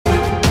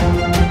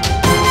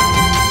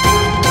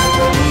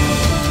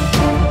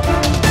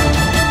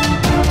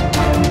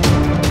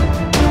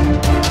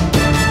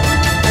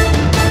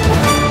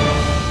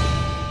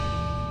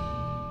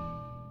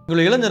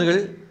உங்கள் இளைஞர்கள்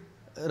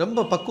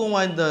ரொம்ப பக்குவம்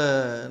வாய்ந்த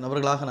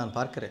நபர்களாக நான்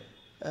பார்க்கிறேன்.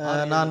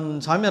 நான்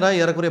சாமியாராக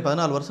ஏறக்குறைய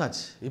 14 வருஷம்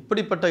ஆச்சு.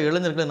 இப்படிப்பட்ட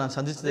இளைஞர்களை நான்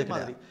சந்திச்சதே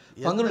கிடையாது.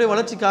 பங்களுடைய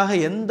வளர்ச்சிக்காக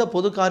எந்த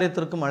பொது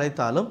காரியத்திற்கும்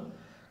அழைத்தாலும்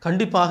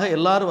கண்டிப்பாக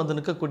எல்லாரும் வந்து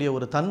நிற்கக்கூடிய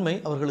ஒரு தன்மை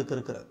அவர்களுக்கு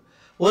இருக்கிறது.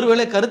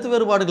 ஒருவேளை கருத்து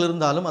வேறுபாடுகள்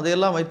இருந்தாலும்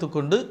அதையெல்லாம்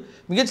வைத்துக்கொண்டு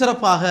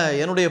மிகச்சிறப்பாக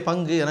என்னுடைய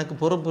பங்கு, எனக்கு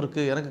பொறுப்பு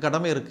இருக்குது, எனக்கு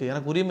கடமை இருக்குது,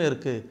 எனக்கு உரிமை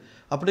இருக்குது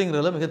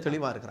அப்படிங்கிறதுல மிக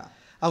தெளிவாக இருக்கிறான்.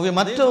 அவங்க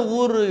மற்ற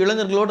ஊர்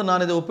இளைஞர்களோடு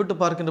நான் இதை ஒப்பிட்டு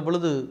பார்க்கின்ற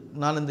பொழுது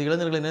நான் இந்த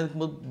இளைஞர்களை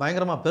நினைக்கும் போது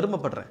பயங்கரமாக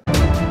பெருமைப்படுறேன்.